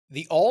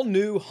The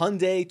all-new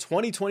Hyundai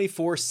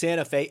 2024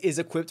 Santa Fe is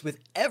equipped with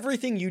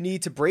everything you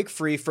need to break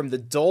free from the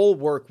dull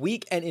work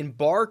week and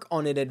embark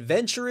on an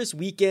adventurous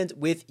weekend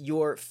with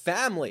your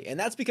family. And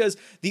that's because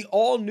the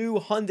all-new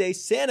Hyundai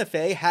Santa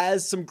Fe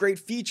has some great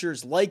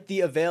features like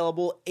the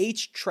available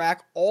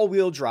H-Track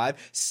all-wheel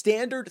drive,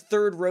 standard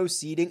third-row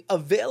seating,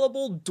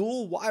 available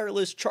dual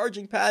wireless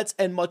charging pads,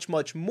 and much,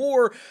 much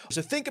more.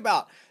 So think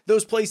about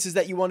those places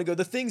that you want to go,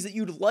 the things that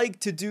you'd like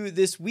to do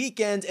this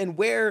weekend, and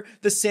where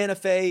the Santa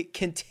Fe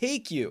can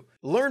take you.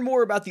 Learn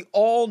more about the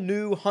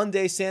all-new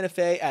Hyundai Santa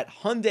Fe at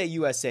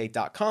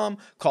HyundaiUSA.com.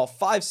 Call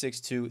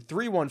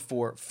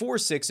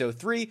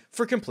 562-314-4603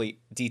 for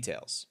complete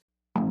details.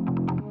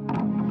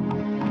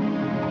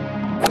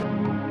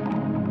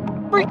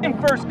 Freaking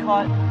first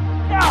cut.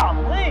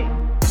 Golly.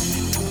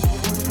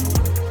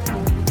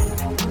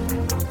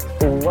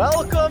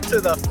 Welcome to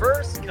the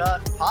First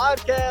Cut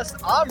Podcast.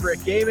 I'm Rick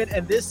Gaiman,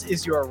 and this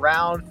is your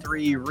round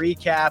 3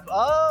 recap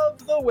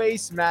of the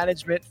Waste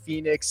Management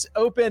Phoenix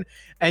Open.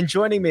 And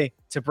joining me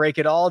to break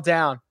it all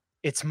down,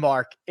 it's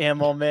Mark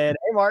Immelman.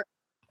 Hey, Mark.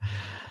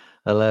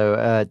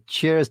 Hello.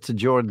 Cheers to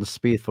Jordan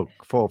Spieth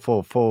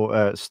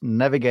for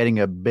navigating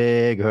a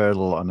big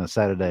hurdle on a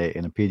Saturday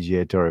in a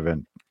PGA Tour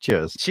event.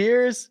 Cheers.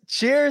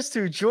 Cheers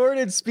to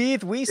Jordan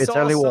Spieth. It's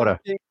only water.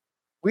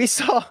 We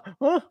saw,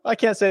 I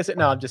can't say this.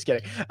 No, I'm just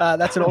kidding.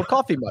 That's an old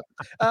coffee mug.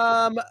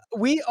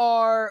 We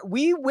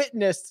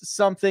witnessed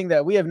something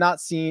that we have not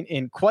seen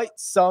in quite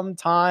some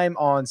time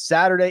on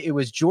Saturday. It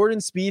was Jordan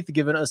Spieth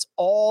giving us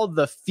all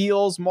the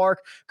feels,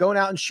 Mark, going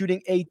out and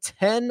shooting a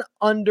 10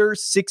 under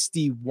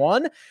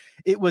 61.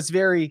 It was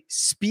very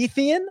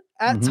Spiethian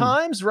at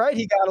times, right?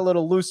 He got a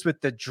little loose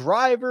with the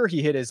driver.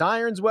 He hit his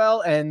irons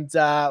well and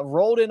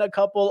rolled in a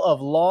couple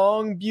of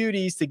long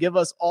beauties to give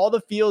us all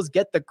the feels,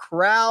 get the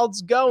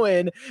crowds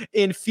going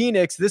in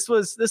Phoenix. This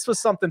was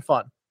something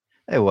fun.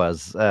 It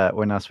was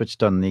when I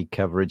switched on the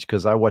coverage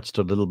because I watched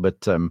a little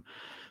bit.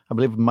 I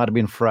believe it might have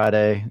been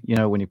Friday. You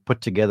know, when you put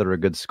together a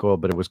good score,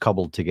 but it was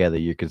cobbled together.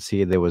 You could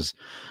see there was,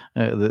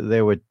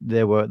 there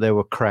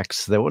were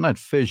cracks. They were not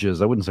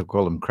fissures. I wouldn't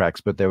call them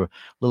cracks, but there were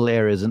little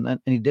areas. And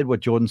he did what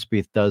Jordan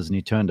Spieth does, and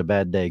he turned a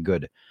bad day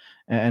good.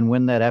 And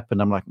when that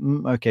happened, I'm like,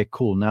 okay,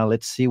 cool. Now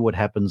let's see what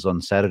happens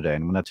on Saturday.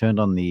 And when I turned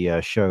on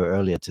the show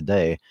earlier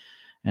today,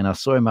 and I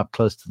saw him up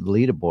close to the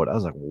leaderboard, I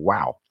was like,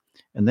 wow.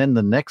 And then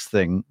the next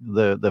thing,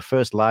 the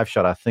first live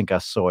shot I think I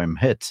saw him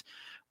hit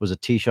was a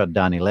tee shot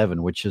down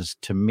 11, which is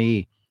to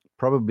me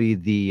probably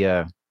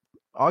the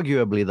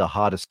arguably the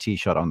hardest tee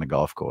shot on the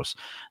golf course.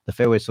 The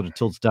fairway sort of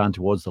tilts down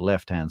towards the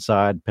left-hand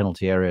side,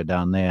 penalty area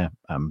down there,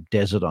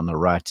 desert on the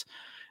right.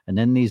 And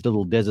then these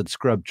little desert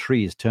scrub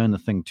trees turn the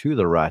thing to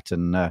the right,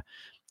 and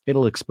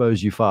it'll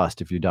expose you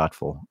fast if you're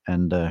doubtful.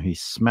 And he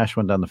smashed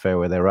one down the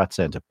fairway there, right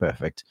center,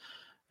 perfect.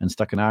 And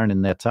stuck an iron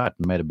in there tight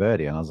and made a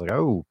birdie. And I was like,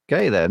 oh,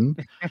 okay then.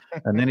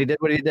 And then he did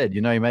what he did.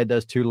 You know, he made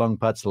those 2 long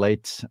putts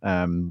late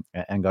and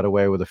got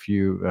away with a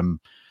few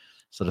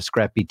sort of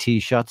scrappy tee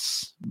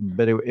shots.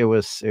 But it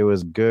was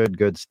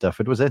good stuff.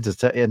 It was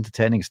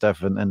entertaining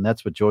stuff. And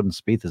that's what Jordan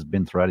Spieth has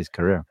been throughout his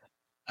career.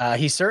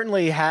 He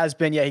certainly has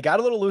been. Yeah, he got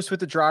a little loose with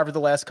the driver the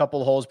last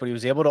couple of holes, but he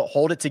was able to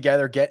hold it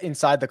together, get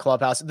inside the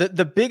clubhouse.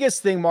 The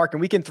biggest thing, Mark,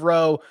 and we can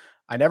throw –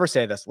 I never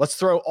say this. Let's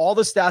throw all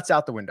the stats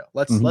out the window.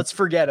 Let's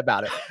forget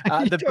about it.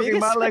 The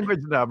biggest my language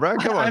now, bro.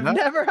 Come on.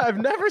 I've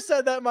never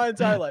said that my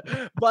entire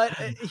life. But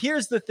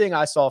here's the thing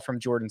I saw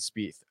from Jordan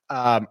Spieth.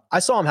 I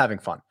saw him having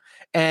fun,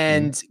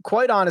 and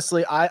quite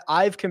honestly,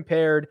 I've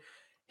compared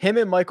him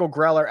and Michael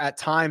Greller at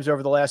times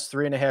over the last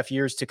 3.5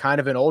 years to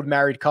kind of an old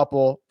married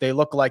couple. They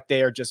look like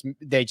they just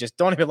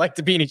don't even like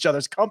to be in each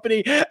other's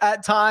company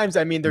at times.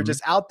 I mean, they're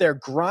just out there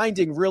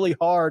grinding really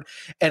hard.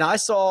 And I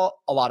saw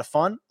a lot of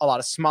fun, a lot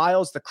of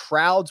smiles. The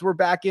crowds were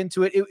back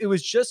into it. It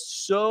was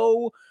just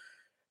so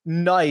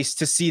nice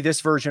to see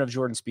this version of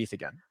Jordan Spieth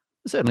again.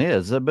 It certainly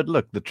is. But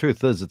look, the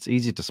truth is it's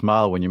easy to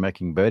smile when you're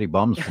making birdie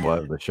bombs from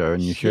over the show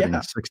and you're shooting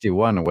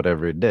 61 or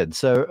whatever it did.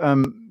 So,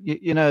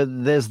 you know,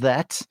 there's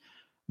that.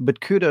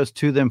 But kudos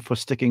to them for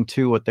sticking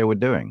to what they were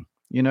doing.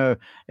 You know,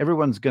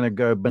 everyone's going to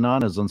go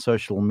bananas on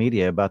social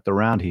media about the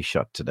round he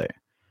shot today.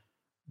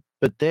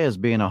 But there's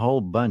been a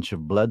whole bunch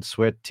of blood,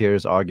 sweat,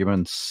 tears,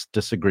 arguments,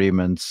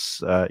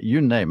 disagreements,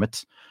 you name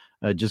it.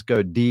 Just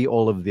go D,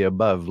 all of the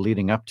above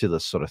leading up to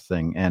this sort of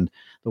thing. And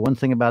the one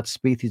thing about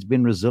Spieth, he's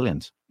been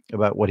resilient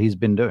about what he's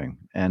been doing.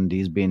 And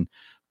he's been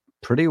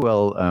pretty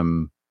well,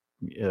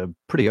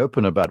 pretty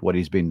open about what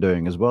he's been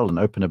doing as well, and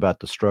open about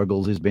the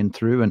struggles he's been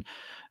through.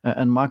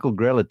 And Michael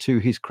Greller, to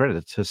his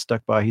credit, has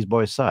stuck by his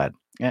boy's side.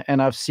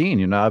 And I've seen,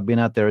 you know, I've been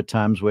out there at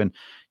times when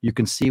you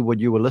can see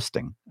what you were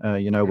listing,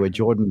 you know, where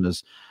Jordan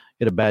has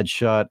hit a bad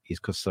shot. He's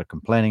sort of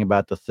complaining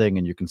about the thing,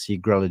 and you can see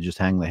Greller just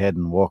hang the head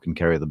and walk and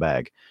carry the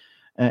bag.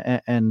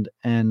 And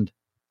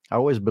I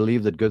always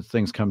believe that good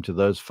things come to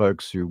those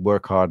folks who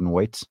work hard and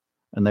wait,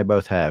 and they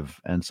both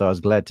have. And so I was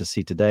glad to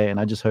see today,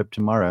 and I just hope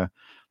tomorrow.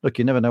 Look,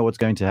 you never know what's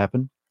going to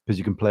happen because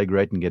you can play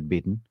great and get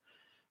beaten.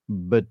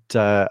 but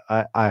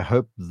I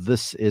hope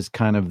this is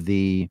kind of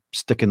the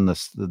stick in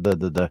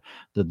the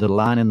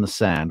line in the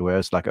sand where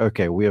it's like,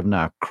 okay, we have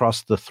now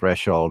crossed the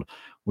threshold.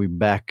 We're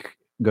back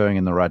going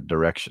in the right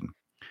direction.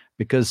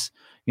 Because,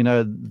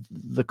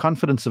 the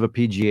confidence of a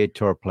PGA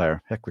Tour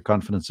player, heck, the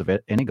confidence of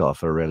any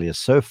golfer really is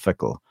so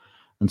fickle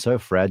and so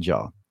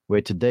fragile,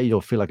 where today you'll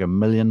feel like $1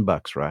 million,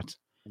 right?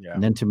 Yeah.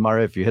 And then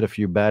tomorrow, if you hit a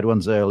few bad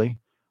ones early,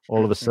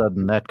 all of a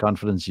sudden that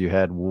confidence you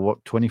had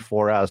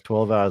 24 hours,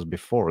 12 hours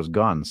before is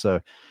gone.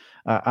 So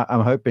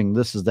I'm hoping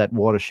this is that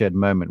watershed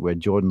moment where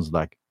Jordan's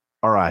like,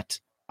 all right,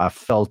 I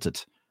felt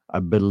it. I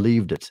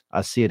believed it.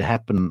 I see it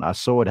happen. I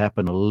saw it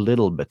happen a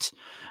little bit,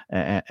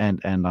 and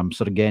I'm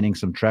sort of gaining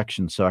some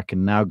traction. So I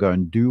can now go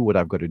and do what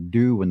I've got to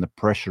do when the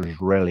pressure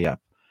is really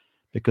up,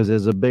 because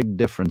there's a big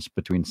difference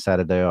between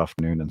Saturday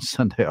afternoon and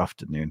Sunday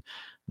afternoon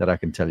that I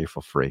can tell you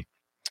for free.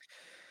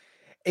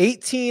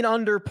 18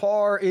 under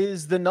par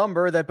is the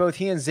number that both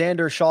he and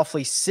Xander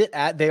Schauffele sit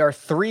at. They are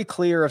 3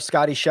 clear of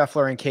Scotty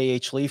Scheffler and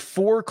KH Lee,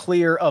 4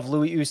 clear of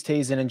Louis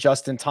Oosthuizen and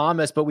Justin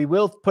Thomas. But we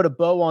will put a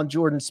bow on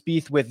Jordan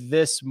Spieth with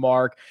this,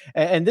 Mark.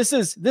 And this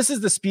is the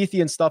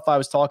Spiethian stuff I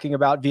was talking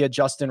about via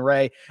Justin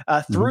Ray.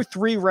 Through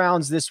 3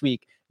 rounds this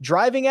week,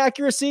 driving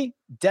accuracy,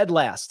 dead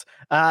last.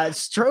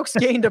 Strokes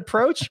gained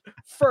approach,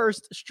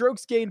 first.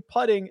 Strokes gained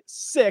putting,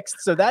 6th.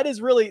 So that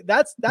is really,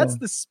 that's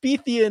the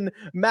Spiethian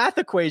math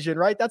equation,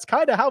 right? That's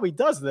kind of how he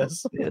does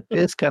this. It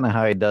is kind of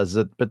how he does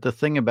it. But the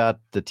thing about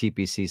the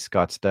TPC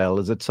Scottsdale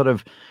is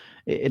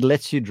it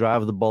lets you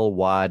drive the ball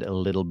wide a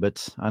little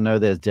bit. I know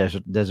there's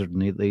desert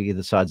on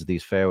either sides of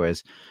these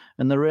fairways.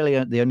 And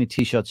the only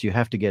tee shots you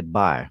have to get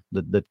by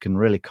that can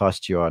really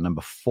cost you are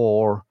number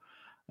 4,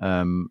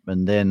 and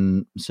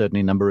then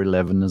certainly number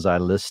 11 as I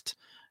list,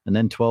 and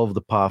then 12,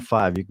 the par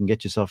 5. You can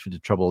get yourself into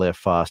trouble there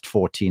fast.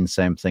 14,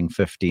 same thing.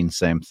 15,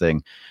 same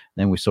thing.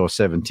 Then we saw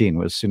 17,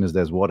 where as soon as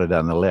there's water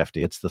down the left,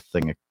 it's the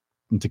thing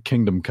into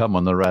Kingdom Come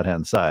on the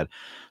right-hand side.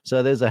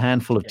 So there's a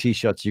handful of tee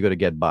shots you got to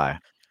get by.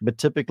 But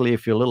typically,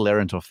 if you're a little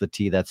errant off the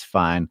tee, that's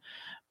fine,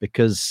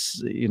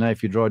 because,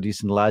 if you draw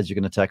decent lies, you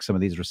can attack some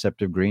of these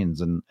receptive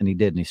greens, and he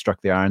did, and he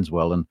struck the irons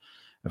well. And,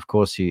 of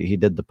course, he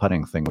did the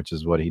putting thing, which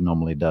is what he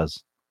normally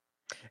does.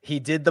 He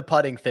did the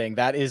putting thing.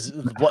 That is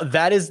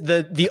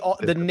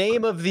the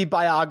name of the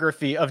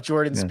biography of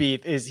Jordan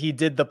Spieth is he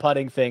did the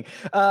putting thing.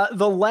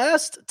 The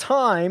last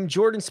time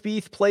Jordan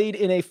Spieth played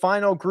in a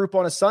final group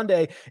on a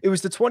Sunday, it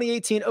was the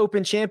 2018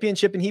 Open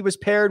Championship, and he was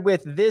paired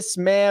with this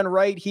man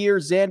right here,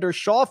 Xander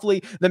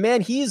Schauffele, the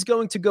man he's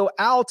going to go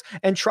out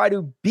and try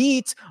to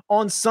beat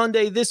on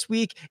Sunday this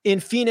week in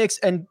Phoenix.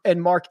 And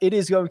Mark, it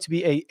is going to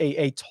be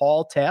a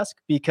tall task,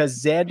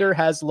 because Xander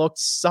has looked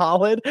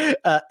solid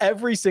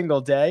every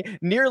single day,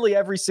 nearly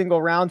every single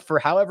round for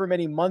however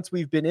many months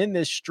we've been in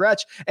this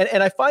stretch.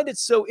 And I find it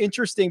so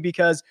interesting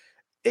because,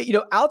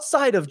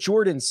 outside of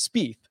Jordan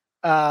Spieth,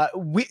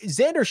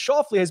 Xander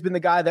Schauffele has been the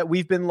guy that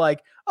we've been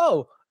like,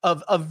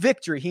 of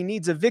victory. He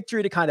needs a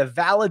victory to kind of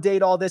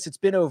validate all this. It's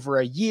been over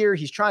a year.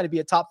 He's trying to be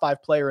a top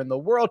 5 player in the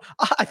world.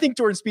 I think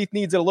Jordan Spieth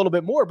needs it a little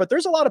bit more, but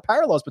there's a lot of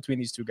parallels between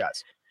these two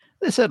guys.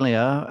 They certainly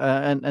are,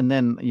 and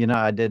then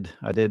I did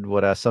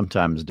what I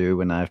sometimes do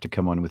when I have to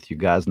come on with you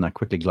guys, and I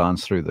quickly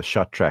glance through the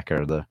shot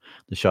tracker, the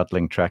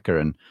ShotLink tracker,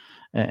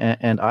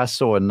 and I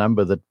saw a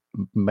number that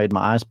made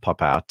my eyes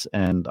pop out,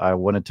 and I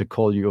wanted to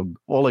call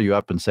all of you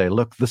up and say,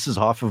 look, this is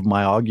half of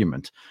my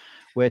argument.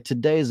 Where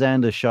today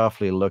Xander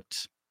Schauffele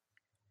looked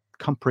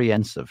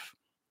comprehensive.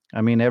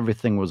 I mean,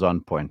 everything was on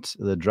point.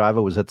 The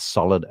driver was hit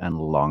solid and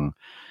long.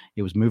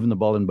 He was moving the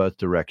ball in both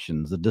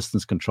directions. The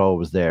distance control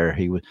was there.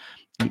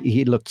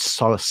 He looked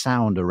solid,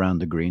 sound around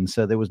the green,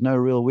 so there was no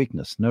real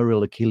weakness, no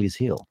real Achilles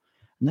heel.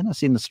 And then I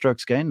seen the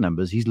strokes gain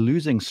numbers. He's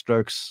losing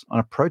strokes on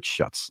approach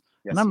shots,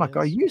 and I'm like,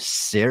 are you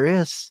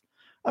serious?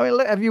 I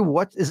mean, have you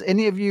watched? Is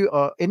any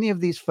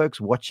of these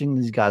folks watching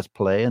these guys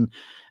play?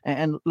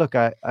 And look,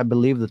 I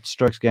believe that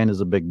strokes gain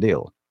is a big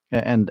deal,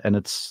 and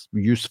it's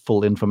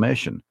useful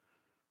information.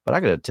 But I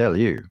got to tell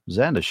you,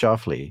 Xander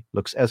Schauffele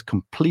looks as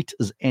complete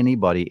as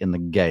anybody in the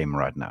game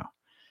right now.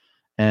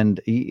 And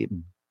he,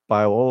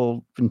 by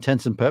all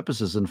intents and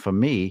purposes, and for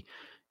me,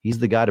 he's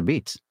the guy to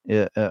beat.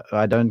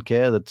 I don't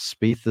care that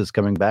Spieth is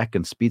coming back,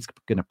 and Spieth's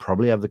going to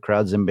probably have the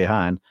crowds in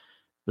behind.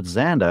 But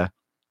Xander,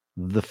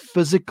 the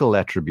physical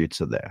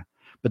attributes are there.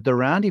 But the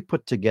round he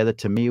put together,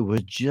 to me,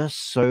 was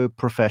just so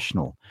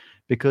professional,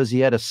 because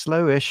he had a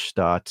slowish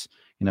start.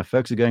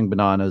 Folks are going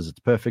bananas. It's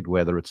perfect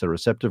weather. It's a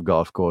receptive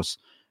golf course.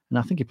 And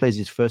I think he plays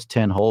his first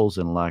 10 holes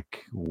in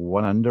like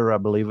 1 under, I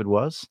believe it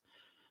was.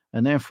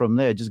 And then from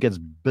there, it just gets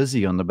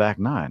busy on the back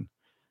 9.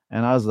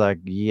 And I was like,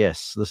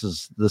 yes, this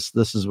is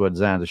what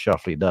Xander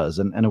Schauffele does.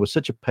 And it was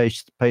such a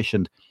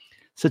patient,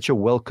 such a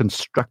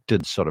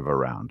well-constructed sort of a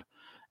round.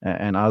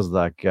 And I was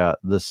like,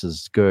 this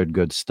is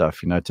good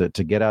stuff,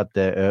 to get out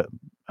there.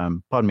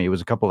 Pardon me, it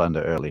was a couple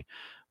under early.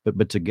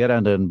 But to get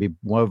under and be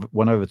 1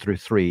 over through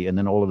 3, and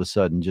then all of a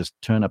sudden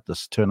just turn up the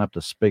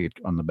spigot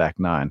on the back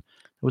 9.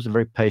 It was a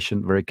very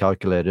patient, very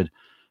calculated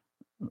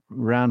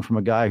round from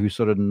a guy who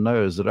sort of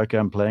knows that, okay,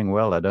 I'm playing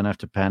well. I don't have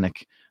to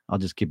panic. I'll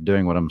just keep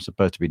doing what I'm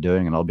supposed to be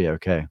doing and I'll be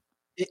okay.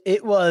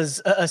 It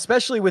was,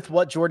 especially with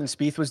what Jordan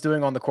Spieth was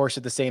doing on the course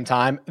at the same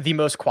time, the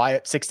most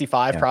quiet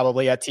 65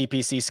 probably at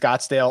TPC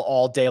Scottsdale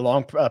all day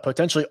long,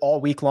 potentially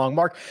all week long.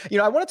 Mark,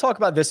 I want to talk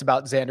about this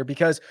about Xander,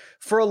 because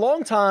for a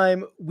long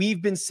time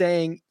we've been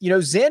saying,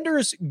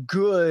 Xander's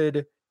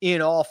good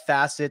in all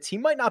facets. He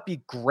might not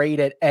be great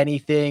at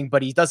anything,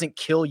 but he doesn't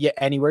kill you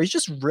anywhere. He's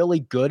just really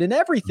good in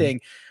everything.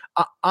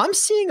 Mm-hmm. I'm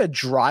seeing a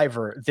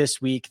driver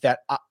this week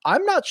that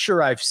I'm not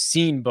sure I've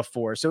seen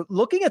before. So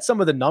looking at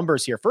some of the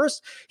numbers here,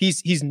 first,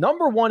 he's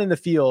number 1 in the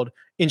field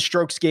in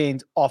strokes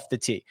gained off the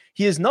tee.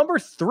 He is number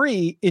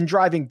 3 in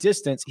driving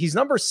distance. He's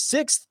number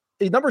 6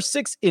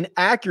 in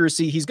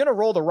accuracy. He's going to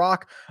roll the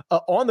rock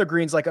on the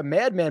greens like a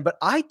madman, but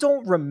I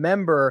don't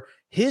remember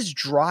his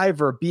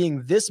driver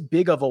being this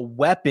big of a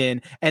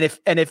weapon. And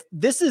if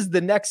this is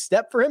the next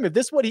step for him, if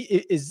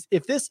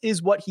this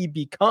is what he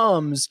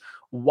becomes,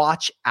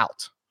 watch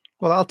out.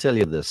 Well, I'll tell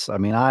you this. I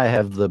mean, I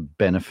have the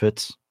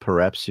benefits,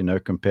 perhaps,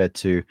 compared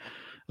to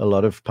a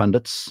lot of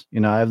pundits.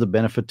 I have the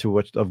benefit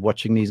of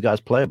watching these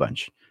guys play a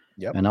bunch.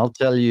 Yep. And I'll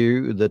tell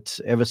you that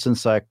ever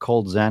since I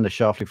called Xander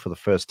Schauffele for the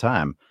first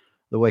time,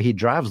 the way he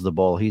drives the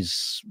ball,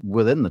 he's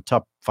within the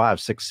top 5,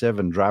 6,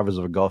 7 drivers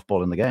of a golf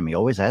ball in the game. He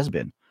always has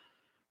been.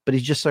 But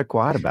he's just so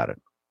quiet about it,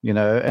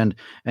 and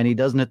he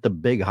doesn't hit the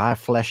big, high,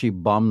 flashy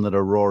bomb that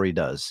a Rory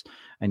does.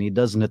 And he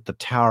doesn't hit the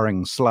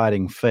towering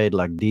sliding fade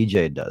like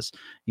DJ does.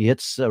 He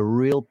hits a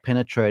real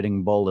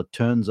penetrating ball that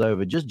turns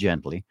over just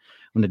gently.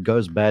 When it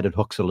goes bad, it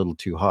hooks a little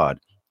too hard.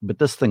 But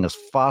this thing is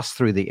fast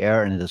through the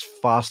air and it is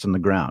fast on the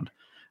ground.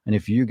 And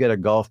if you get a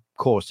golf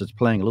course that's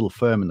playing a little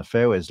firm in the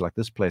fairways like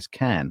this place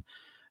can,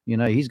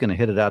 he's going to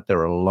hit it out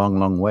there a long,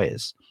 long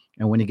ways.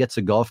 And when he gets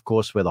a golf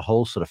course where the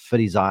holes sort of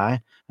fit his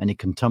eye and he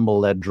can tumble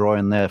that draw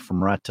in there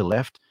from right to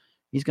left,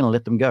 he's going to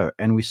let them go.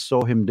 And we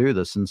saw him do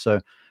this. And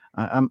so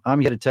I'm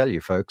here to tell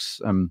you,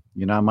 folks, I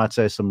might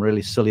say some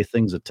really silly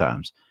things at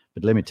times,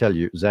 but let me tell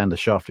you, Xander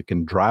Schauffele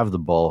can drive the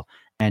ball,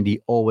 and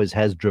he always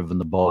has driven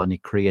the ball, and he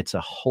creates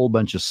a whole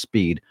bunch of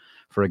speed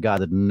for a guy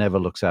that never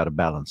looks out of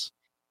balance.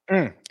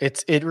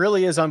 It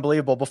really is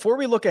unbelievable. Before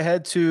we look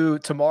ahead to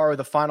tomorrow,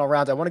 the final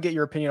round, I want to get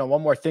your opinion on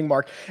one more thing,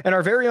 Mark. And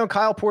our very own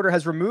Kyle Porter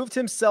has removed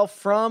himself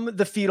from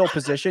the fetal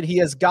position. He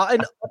has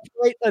gotten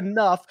upright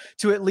enough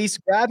to at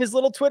least grab his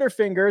little Twitter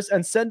fingers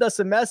and send us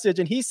a message.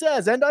 And he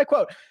says, and I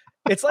quote,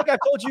 "It's like I've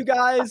told you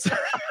guys,"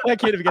 I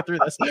can't even get through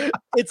this.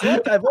 "It's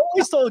like I've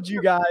always told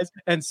you guys,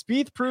 and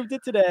Spieth proved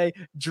it today.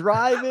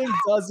 Driving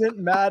doesn't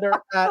matter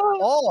at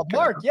all."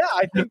 Mark, yeah,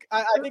 I think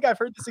I've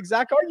heard this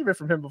exact argument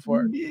from him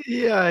before.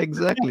 Yeah,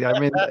 exactly. I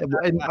mean,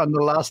 on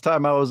the last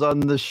time I was on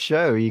the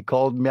show, he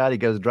called me out. He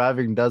goes,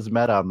 "Driving does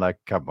matter." I'm like,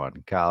 come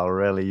on, Kyle,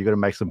 really? You got to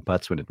make some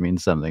putts when it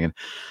means something.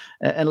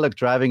 And look,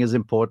 driving is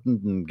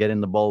important, and getting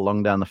the ball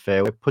long down the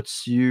fairway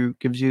gives you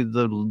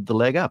the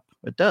leg up.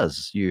 It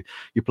does. You're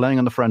playing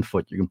on the front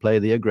foot. You can play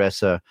the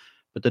aggressor.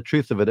 But the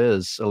truth of it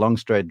is, a long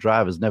straight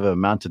drive has never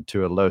amounted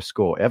to a low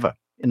score ever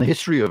in the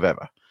history of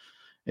ever.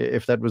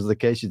 If that was the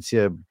case, you'd see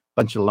a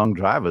bunch of long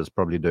drivers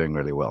probably doing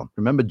really well.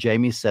 Remember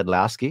Jamie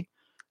Sadlowski?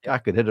 I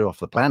could hit it off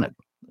the planet.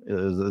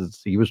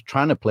 He was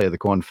trying to play the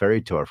Korn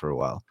Ferry Tour for a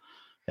while.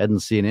 Hadn't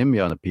seen him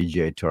on the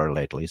PGA Tour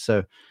lately.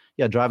 So,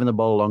 yeah, driving the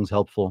ball along is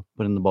helpful.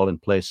 Putting the ball in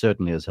play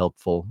certainly is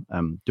helpful.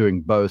 Doing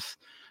both,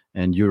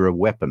 and you're a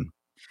weapon.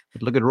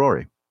 But look at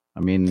Rory. I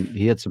mean,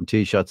 he had some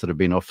tee shots that have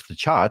been off the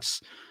charts,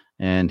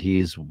 and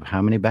he's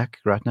how many back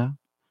right now?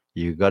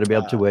 You got to be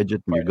able to wedge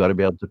it, and you've got to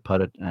be able to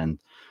putt it, and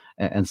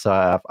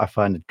so I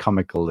find it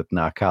comical that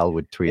now Kyle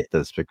would tweet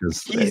this,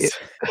 because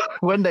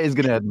one day he's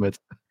going to admit.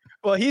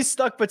 Well, he's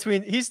stuck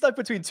between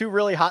two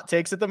really hot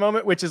takes at the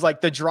moment, which is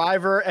like the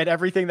driver and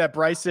everything that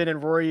Bryson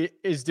and Rory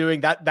is doing.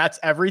 That's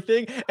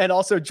everything. And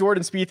also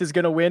Jordan Spieth is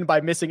going to win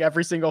by missing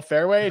every single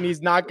fairway, and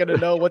he's not going to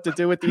know what to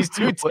do with these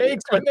two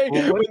takes when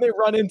they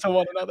run into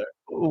one another.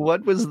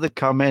 What was the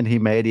comment he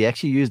made? He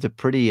actually used a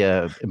pretty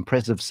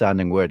impressive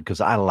sounding word,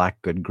 because I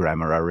like good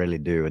grammar. I really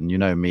do. And you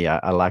know me,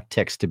 I like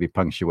text to be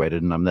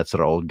punctuated, and I'm that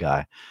sort of old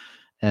guy.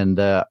 And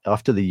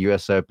after the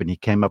U.S. Open, he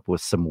came up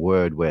with some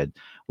word where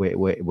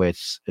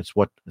it's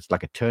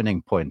like a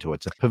turning point, or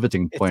it's a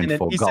pivoting point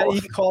for golf.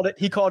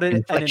 He called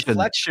it an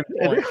inflection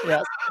point.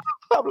 Yeah.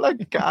 I'm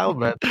like, Kyle,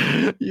 man,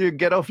 you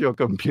get off your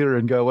computer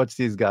and go watch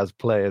these guys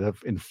play at an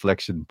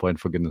inflection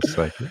point, for goodness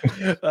sake.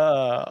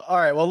 All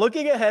right. Well,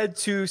 looking ahead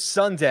to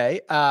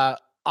Sunday,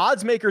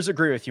 odds makers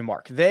agree with you,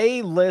 Mark.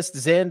 They list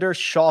Xander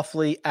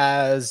Schauffele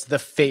as the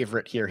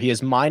favorite here. He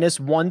is minus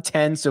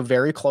 110, so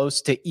very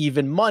close to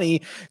even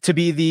money to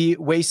be the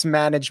Waste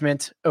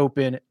Management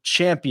Open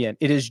champion.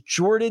 It is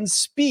Jordan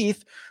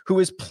Spieth who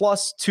is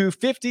plus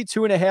 250,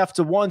 2.5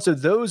 to 1. So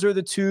those are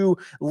the two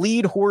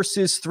lead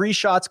horses, 3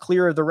 shots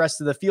clear of the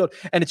rest of the field.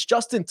 And it's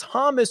Justin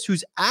Thomas,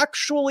 who's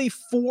actually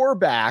 4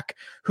 back,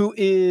 who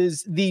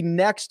is the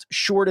next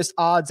shortest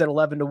odds at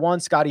 11 to 1.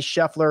 Scotty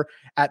Scheffler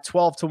at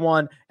 12 to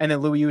 1. And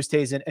then Louis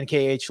Oosthuizen and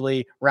KH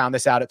Lee round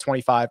this out at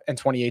 25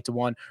 and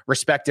 28-1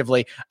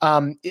 respectively.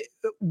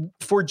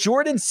 For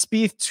Jordan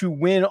Spieth to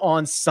win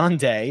on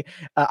Sunday,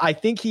 I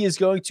think he is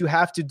going to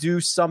have to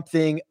do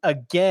something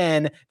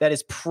again that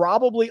is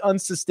probably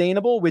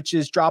unsustainable, which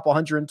is drop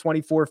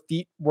 124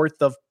 feet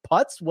worth of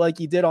putts like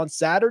he did on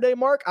Saturday,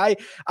 Mark.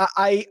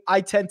 I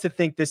tend to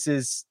think this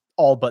is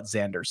all but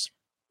Xander's.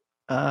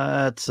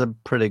 It's a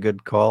pretty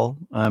good call.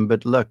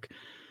 But look,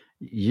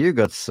 you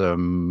got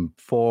some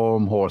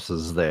form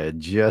horses there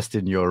just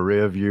in your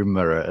rear view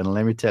mirror. And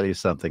let me tell you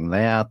something,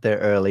 they're out there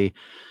early.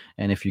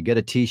 And if you get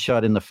a tee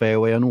shot in the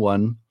fairway on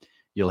 1,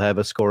 you'll have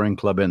a scoring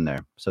club in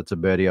there. So it's a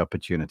birdie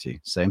opportunity.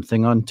 Same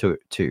thing on 2.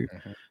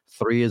 Mm-hmm.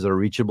 3 is a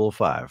reachable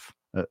 5.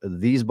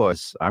 These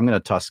boys, I'm going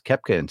to toss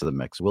Koepka into the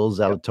mix. Will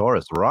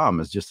Zalatoris,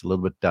 Rahm is just a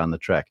little bit down the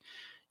track.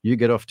 You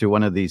get off to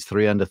one of these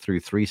 3 under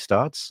through 3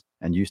 starts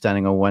and you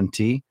standing on 1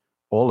 tee,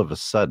 all of a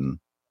sudden,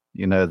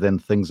 then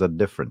things are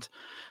different.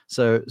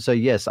 So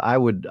yes, I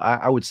would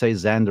say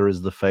Xander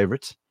is the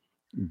favorite,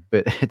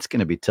 but it's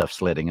going to be tough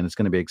sledding and it's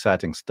going to be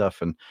exciting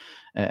stuff.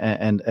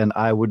 And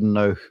I wouldn't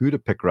know who to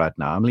pick right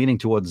now. I'm leaning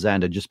towards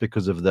Xander just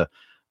because of the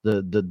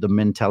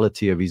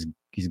mentality of his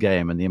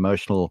game and the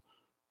emotional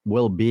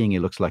well-being he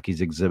looks like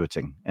he's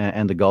exhibiting,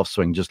 and the golf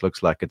swing just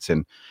looks like it's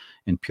in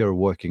pure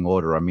working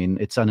order. I mean,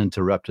 it's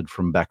uninterrupted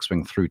from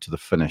backswing through to the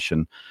finish,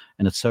 and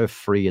it's so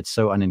free, it's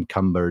so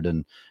unencumbered,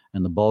 and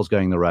the ball's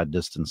going the right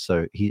distance.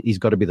 So he's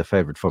got to be the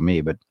favorite for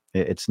me, but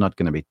it's not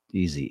going to be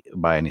easy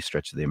by any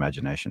stretch of the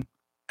imagination.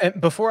 And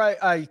before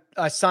I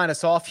sign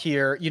us off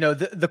here,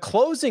 the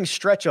closing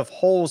stretch of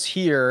holes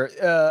here,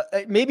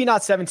 maybe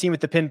not 17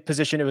 with the pin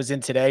position it was in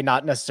today,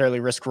 not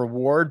necessarily risk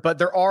reward, but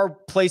there are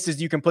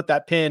places you can put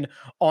that pin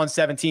on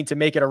 17 to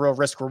make it a real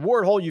risk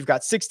reward hole. You've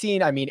got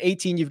 16.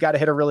 18, you've got to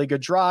hit a really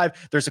good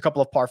drive. There's a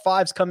couple of par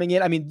 5s coming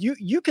in.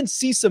 You can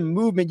see some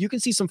movement. You can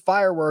see some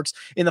fireworks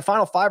in the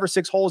final 5 or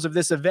 6 holes of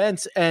this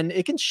event, and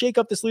it can shake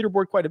up this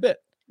leaderboard quite a bit.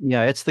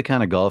 Yeah, it's the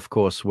kind of golf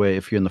course where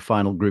if you're in the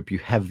final group, you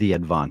have the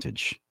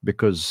advantage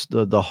because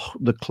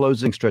the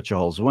closing stretch of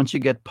holes, once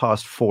you get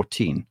past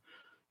 14,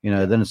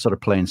 then it's sort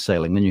of plain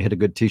sailing. Then you hit a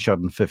good tee shot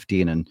in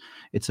 15 and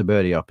it's a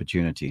birdie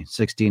opportunity.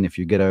 16, if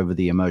you get over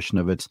the emotion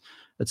of it,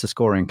 it's a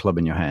scoring club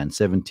in your hand.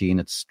 17,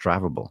 it's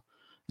drivable.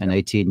 And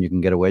 18, you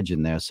can get a wedge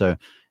in there. So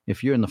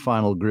if you're in the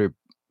final group,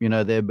 there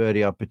are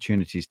birdie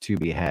opportunities to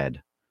be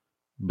had.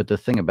 But the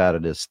thing about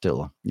it is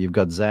still, you've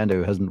got Xander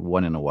who hasn't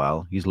won in a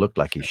while. He's looked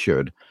like he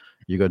should.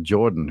 You got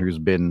Jordan, who's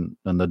been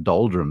in the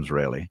doldrums,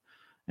 really.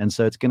 And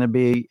so it's going to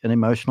be an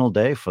emotional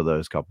day for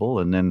those couple.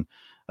 And then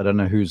I don't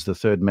know who's the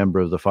third member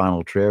of the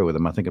final trio with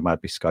him. I think it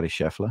might be Scotty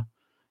Scheffler.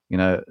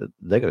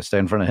 They got to stay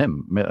in front of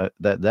him.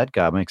 That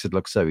guy makes it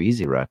look so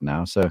easy right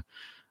now. So,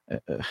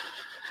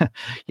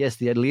 yes,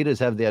 the leaders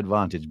have the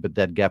advantage, but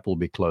that gap will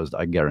be closed,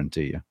 I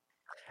guarantee you.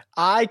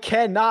 I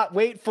cannot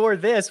wait for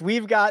this.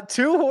 We've got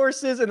 2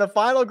 horses in the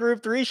final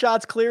group, 3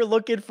 shots clear,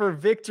 looking for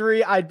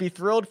victory. I'd be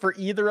thrilled for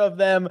either of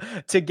them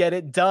to get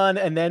it done.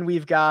 And then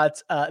we've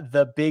got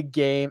the big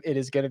game. It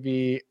is going to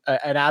be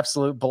an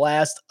absolute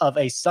blast of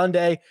a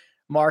Sunday.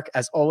 Mark,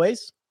 as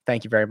always,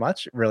 thank you very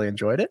much. Really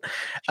enjoyed it.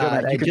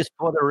 Just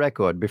for the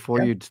record,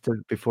 before you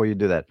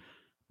do that,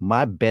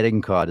 my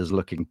betting card is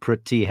looking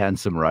pretty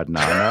handsome right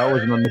now. And I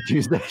wasn't on the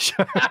Tuesday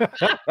show.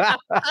 But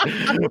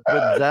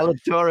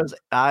Zalatoris,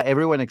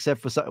 everyone except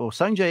for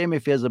Sungjae Im,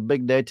 if he has a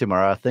big day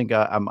tomorrow, I think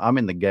I'm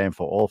in the game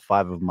for all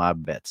 5 of my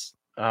bets.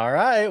 All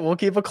right. We'll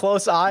keep a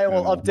close eye and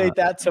we'll update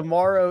that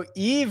tomorrow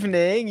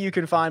evening. You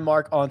can find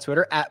Mark on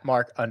Twitter at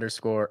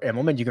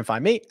Mark_Immelman. You can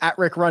find me at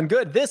Rick Run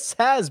Good. This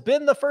has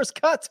been The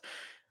First Cut.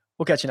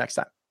 We'll catch you next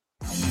time.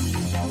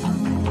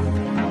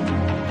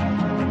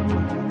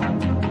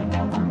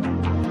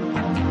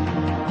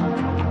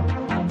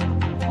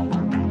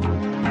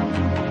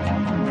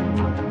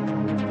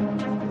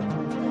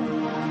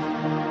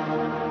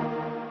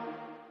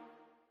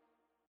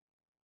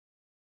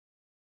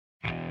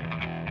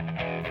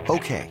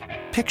 Okay,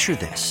 picture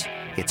this.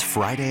 It's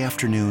Friday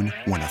afternoon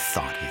when a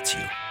thought hits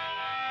you.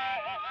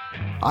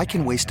 I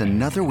can waste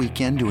another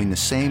weekend doing the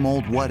same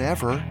old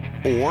whatever,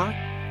 or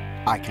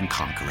I can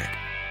conquer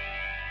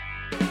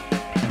it.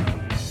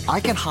 I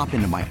can hop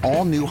into my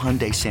all-new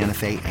Hyundai Santa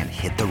Fe and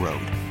hit the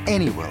road.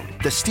 Any road.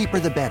 The steeper,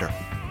 the better.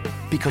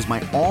 Because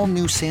my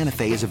all-new Santa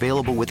Fe is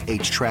available with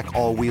H-Track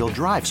all-wheel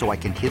drive, so I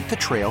can hit the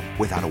trail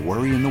without a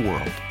worry in the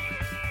world.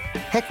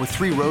 Heck, with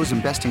 3 rows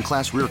and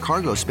best-in-class rear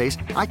cargo space,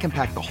 I can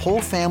pack the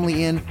whole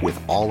family in with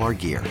all our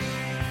gear.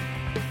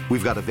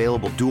 We've got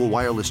available dual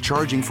wireless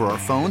charging for our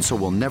phones, so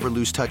we'll never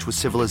lose touch with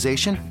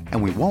civilization,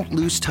 and we won't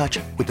lose touch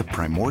with the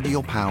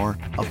primordial power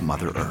of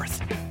Mother Earth.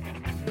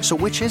 So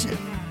which is it?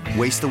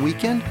 Waste the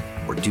weekend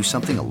or do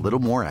something a little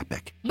more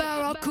epic?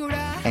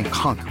 And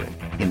conquer it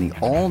in the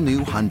all-new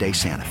Hyundai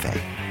Santa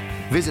Fe.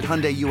 Visit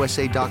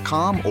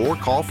HyundaiUSA.com or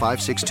call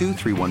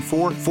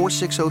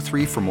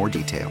 562-314-4603 for more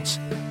details.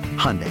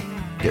 Hyundai,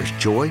 there's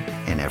joy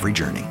in every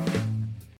journey.